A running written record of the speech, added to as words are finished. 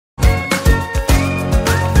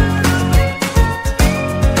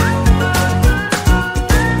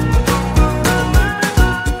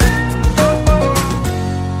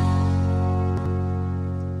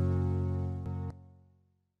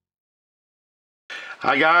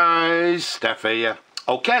Hi guys, Steph here.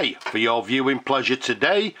 Okay, for your viewing pleasure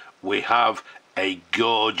today we have a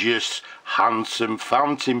gorgeous, handsome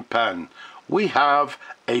fountain pen. We have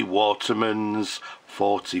a Watermans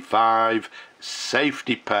 45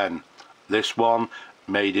 safety pen. This one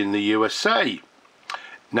made in the USA.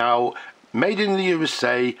 Now, made in the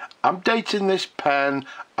USA, I'm dating this pen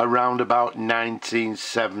around about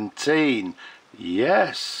 1917.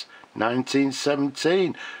 Yes,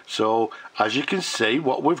 1917. So as you can see,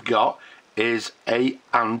 what we've got is a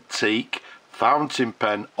antique fountain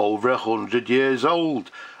pen over 100 years old,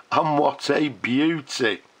 and what a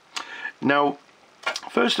beauty. Now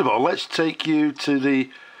first of all, let's take you to the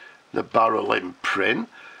barrel imprint.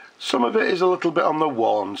 Some of it is a little bit on the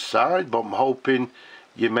worn side, but I'm hoping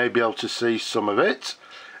you may be able to see some of it.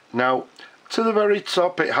 Now to the very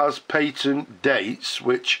top it has patent dates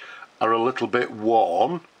which are a little bit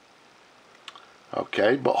worn.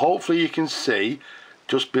 Okay, but hopefully you can see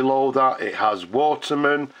just below that it has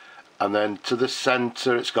Waterman, and then to the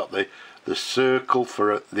centre it's got the circle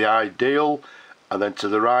for the Ideal, and then to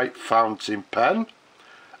the right fountain pen,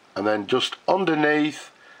 and then just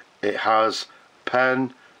underneath it has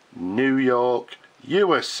pen New York,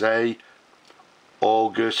 USA,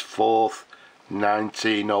 August 4th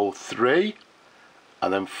 1903,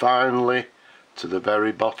 and then finally to the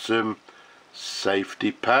very bottom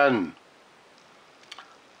safety pen.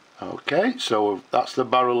 Okay, so that's the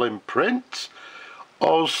barrel imprint.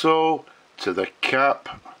 Also to the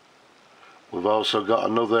cap we've also got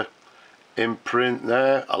another imprint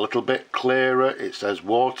there, a little bit clearer. It says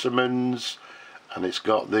Watermans, and it's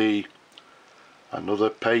got the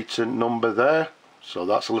another patent number there, so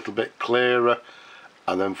that's a little bit clearer.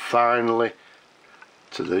 And then finally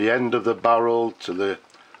to the end of the barrel, to the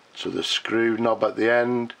screw knob at the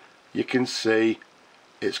end, you can see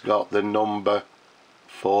it's got the number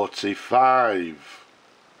 45.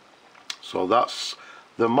 So that's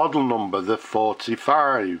the model number, the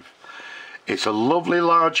 45. It's a lovely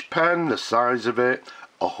large pen. The size of it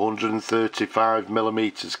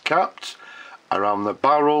 135mm capped. Around the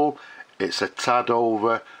barrel it's a tad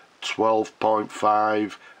over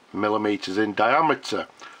 12.5mm in diameter.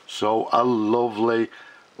 So a lovely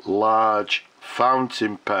large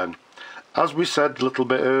fountain pen. As we said a little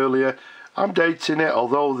bit earlier, I'm dating it,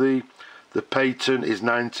 although the patent is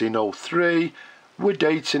 1903, we're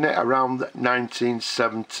dating it around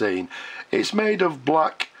 1917. It's made of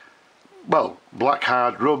black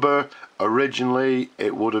hard rubber. Originally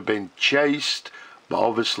it would have been chased, but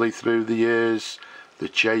obviously through the years the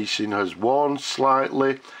chasing has worn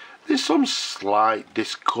slightly. There's some slight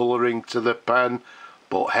discolouring to the pen,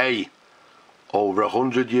 but hey, over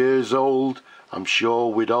 100 years old, I'm sure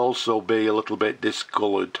we'd also be a little bit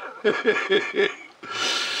discoloured.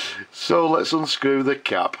 So let's unscrew the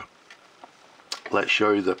cap. Let's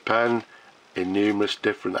show you the pen in numerous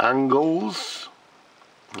different angles.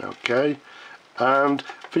 Okay, and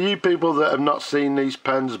for you people that have not seen these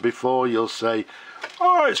pens before, you'll say,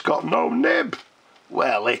 oh, it's got no nib.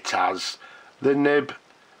 Well, it has. The nib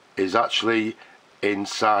is actually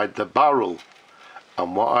inside the barrel,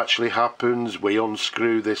 and what actually happens, we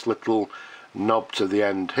unscrew this little knob to the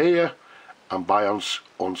end here, and by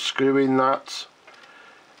unscrewing that,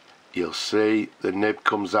 you'll see the nib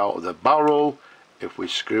comes out of the barrel. If we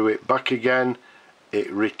screw it back again, it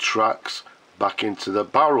retracts back into the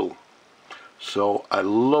barrel. So a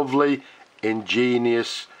lovely,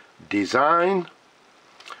 ingenious design.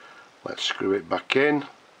 Let's screw it back in.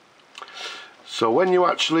 So when you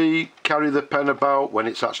actually carry the pen about, when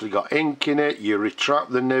it's actually got ink in it, you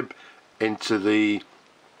retract the nib into the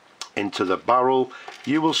barrel.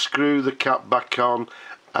 You will screw the cap back on,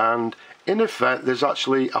 and in effect there's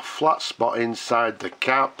actually a flat spot inside the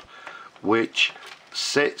cap which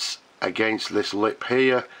sits against this lip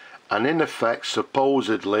here, and in effect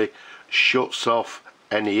supposedly shuts off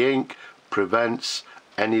any ink, prevents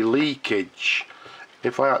any leakage.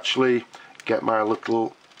 If I actually get my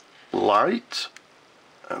little light,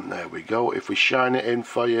 and there we go, if we shine it in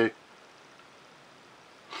for you.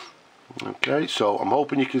 Okay, so I'm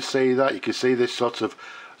hoping you can see that. You can see this sort of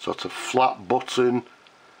flat button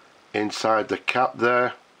inside the cap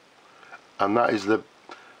there, and that is the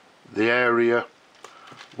area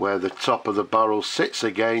where the top of the barrel sits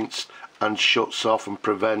against and shuts off and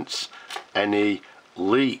prevents any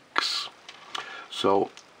leaks.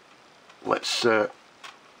 So let's show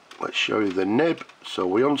you the nib. So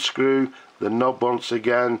we unscrew the knob once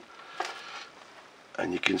again,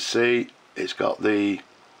 and you can see it's got the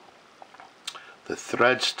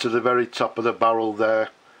threads to the very top of the barrel there,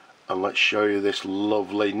 and let's show you this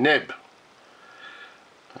lovely nib.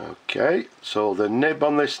 Okay, so the nib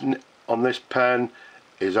on this pen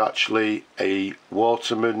is actually a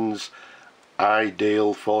Watermans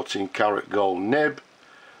Ideal 14 karat gold nib.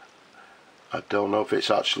 I don't know if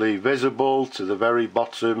it's actually visible. To the very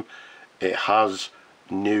bottom it has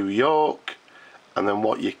New York, and then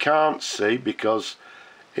what you can't see, because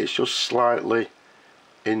it's just slightly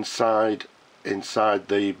inside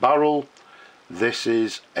the barrel, this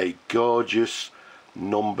is a gorgeous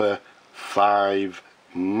number 5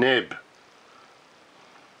 nib.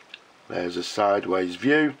 There's a sideways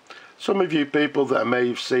view. Some of you people that may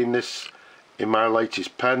have seen this in my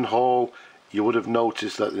latest pen haul, you would have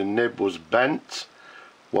noticed that the nib was bent.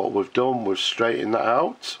 What we've done, we've straightened that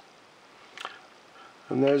out,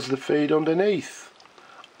 and there's the feed underneath.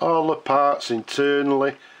 All the parts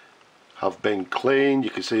internally have been cleaned. You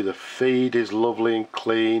can see the feed is lovely and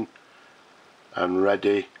clean and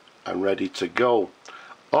ready to go.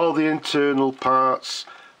 All the internal parts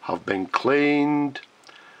have been cleaned.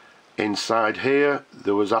 Inside here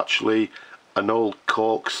there was actually an old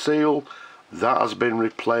cork seal that has been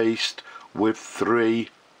replaced with 3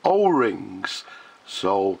 O-rings,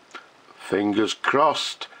 so fingers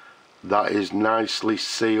crossed that is nicely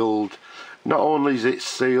sealed. Not only is it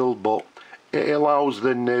sealed, but it allows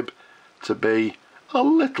the nib to be a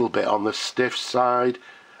little bit on the stiff side,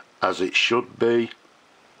 as it should be,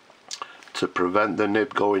 to prevent the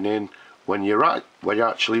nib going in when you're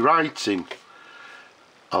actually writing.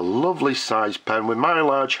 A lovely size pen. With my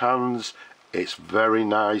large hands, it's very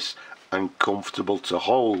nice and comfortable to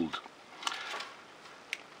hold.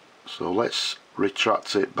 So let's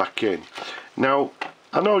retract it back in. Now,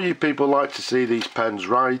 I know you people like to see these pens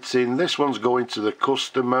writing. This one's going to the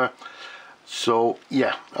customer, so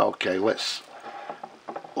yeah, okay, let's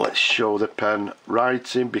show the pen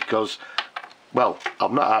writing, because, well,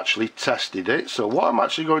 I've not actually tested it. So what I'm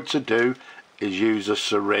actually going to do is use a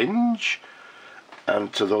syringe,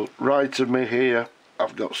 and to the right of me here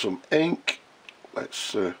I've got some ink.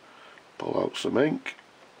 Let's pull out some ink.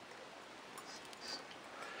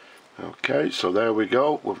 Okay, so there we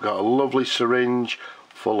go, we've got a lovely syringe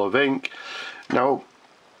full of ink. Now,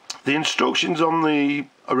 the instructions on the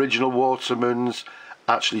original Watermans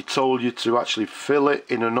actually told you to actually fill it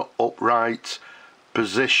in an upright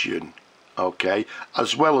position, okay,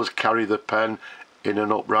 as well as carry the pen in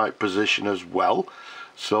an upright position as well.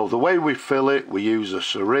 So the way we fill it, we use a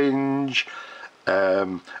syringe,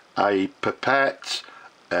 a pipette,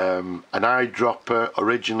 an eyedropper.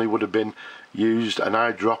 Originally would have been used an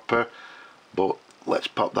eyedropper, but let's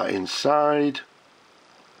pop that inside.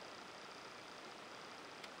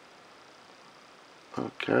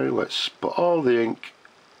 Okay, let's put all the ink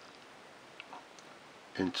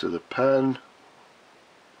into the pen.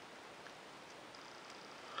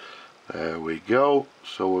 There we go.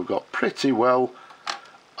 So we've got pretty well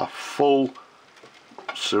a full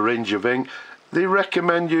syringe of ink. They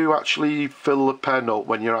recommend you actually fill the pen up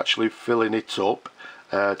when you're actually filling it up,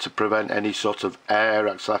 to prevent any sort of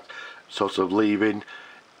air, sort of leaving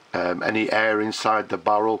any air inside the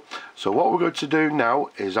barrel. So what we're going to do now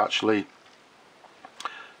is actually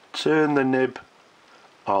turn the nib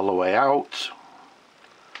all the way out.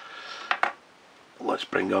 Let's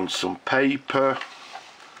bring on some paper.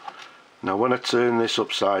 Now when I turn this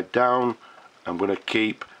upside down, I'm going to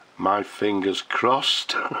keep my fingers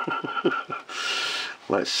crossed.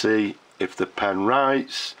 Let's see if the pen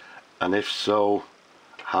writes, and if so,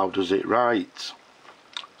 how does it write?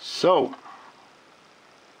 So,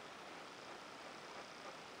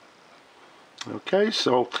 okay,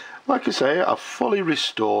 so like I say, I've fully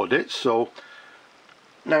restored it, so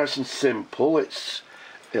nice and simple.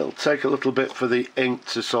 It'll take a little bit for the ink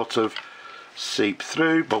to sort of seep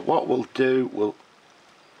through, but what we'll do,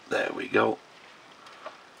 there we go,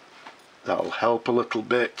 that'll help a little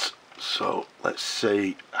bit. So let's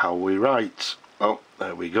see how we write. Oh,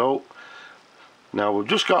 there we go. Now we've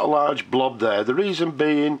just got a large blob there. The reason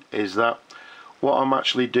being is that what I'm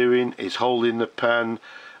actually doing is holding the pen.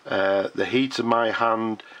 The heat of my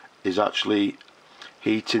hand is actually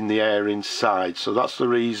heating the air inside, so that's the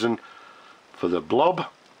reason for the blob.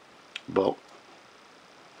 But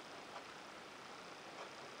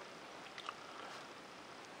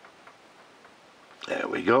there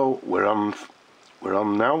we go, we're on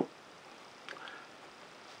now.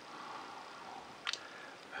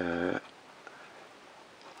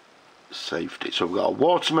 Safety, so we've got a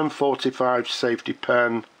Waterman 45 safety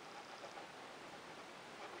pen,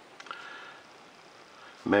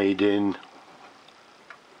 made in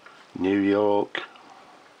New York,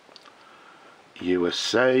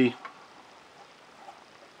 USA.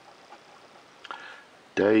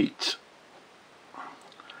 Date,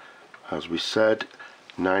 as we said,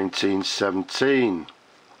 1917.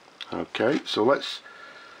 Okay, so let's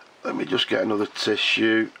let me just get another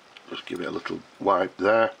tissue, just give it a little wipe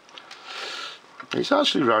there. It's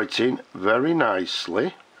actually writing very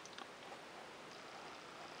nicely.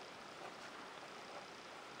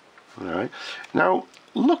 Right, now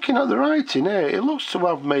looking at the writing here, it looks to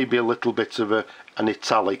have maybe a little bit of an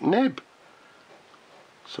italic nib.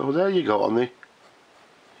 So there you go on the,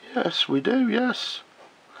 yes we do, yes.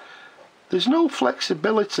 There's no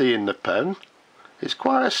flexibility in the pen. It's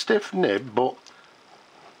quite a stiff nib, but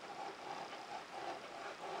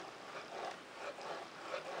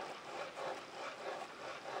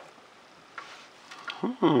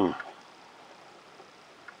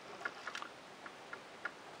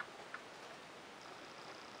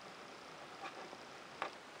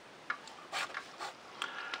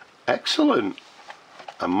excellent.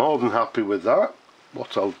 I'm more than happy with that.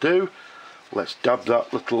 What I'll do, let's dab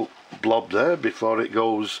that little blob there before it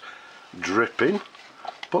goes dripping.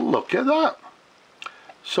 But look at that.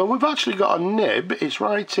 So we've actually got a nib. It's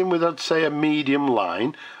writing with, I'd say, a medium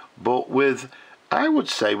line, but with, I would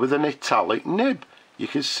say, with an italic nib. You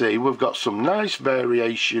can see we've got some nice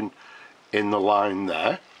variation in the line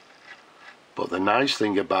there. But the nice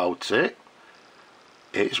thing about it,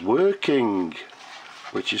 it's working,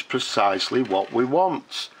 which is precisely what we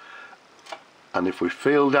want. And if we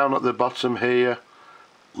feel down at the bottom here,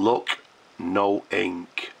 look, no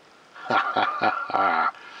ink.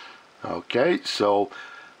 Okay, so,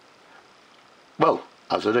 well,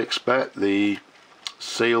 as I'd expect, the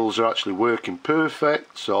seals are actually working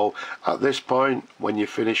perfect. So at this point, when you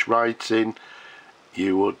finish writing,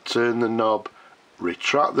 you would turn the knob,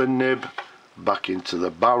 retract the nib back into the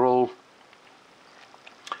barrel,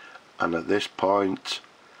 and at this point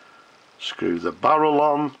screw the barrel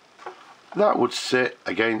on. That would sit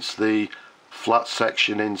against the flat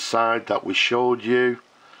section inside that we showed you.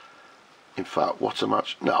 In fact, what am I,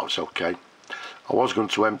 no, it's okay. I was going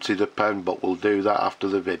to empty the pen, but we'll do that after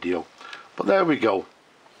the video. But there we go,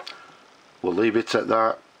 we'll leave it at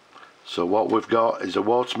that. So what we've got is a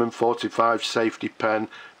Waterman 45 safety pen,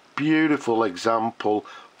 beautiful example,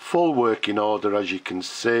 full working order as you can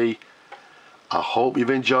see. I hope you've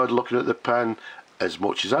enjoyed looking at the pen as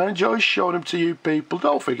much as I enjoy showing them to you people.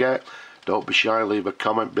 Don't forget, don't be shy, leave a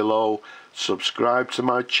comment below, subscribe to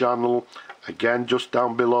my channel, again just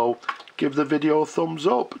down below, give the video a thumbs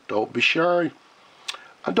up, don't be shy.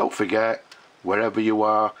 And don't forget, wherever you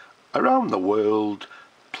are around the world,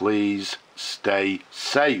 please stay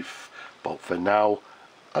safe. But for now,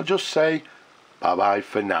 I'll just say bye bye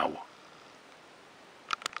for now.